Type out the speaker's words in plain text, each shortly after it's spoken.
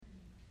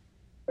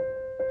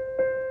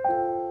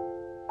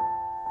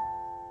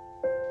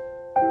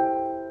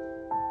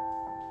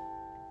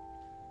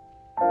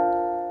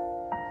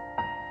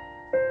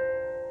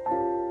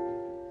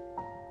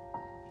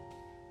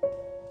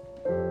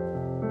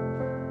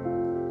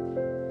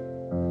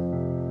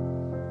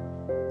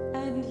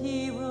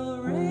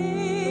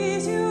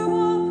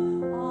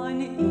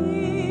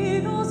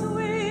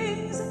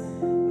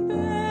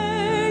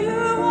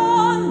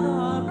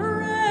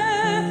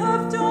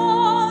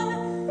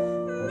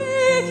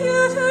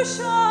to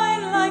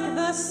shine like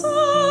the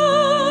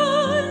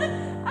sun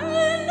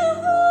and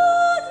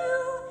hold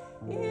you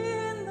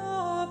in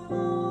the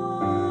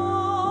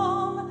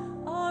palm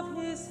of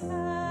his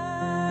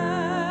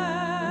hand.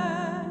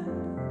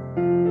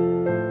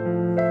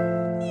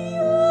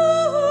 You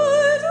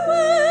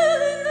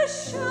dwell in the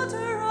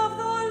shelter of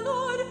the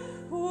Lord,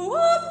 who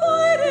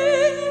abide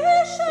in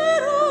his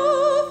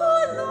shadow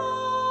for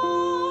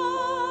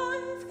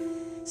life.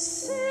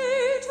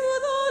 Say to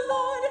the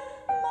Lord,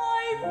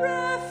 my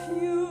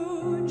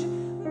refuge,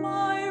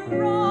 my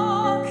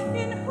rock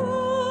in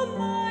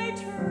whom I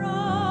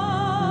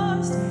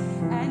trust,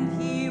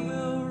 and he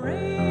will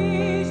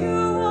raise you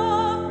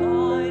up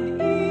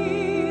on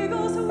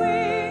eagle's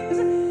wings,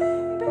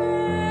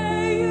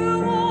 bear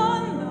you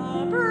on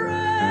the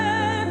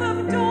breath of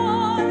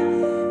dawn,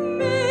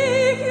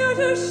 make you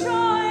to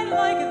shine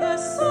like the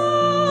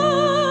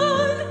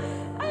sun,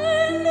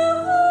 and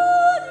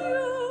hold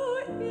you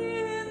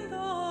in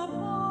the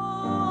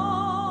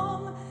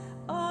palm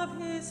of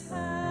his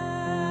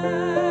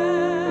hand.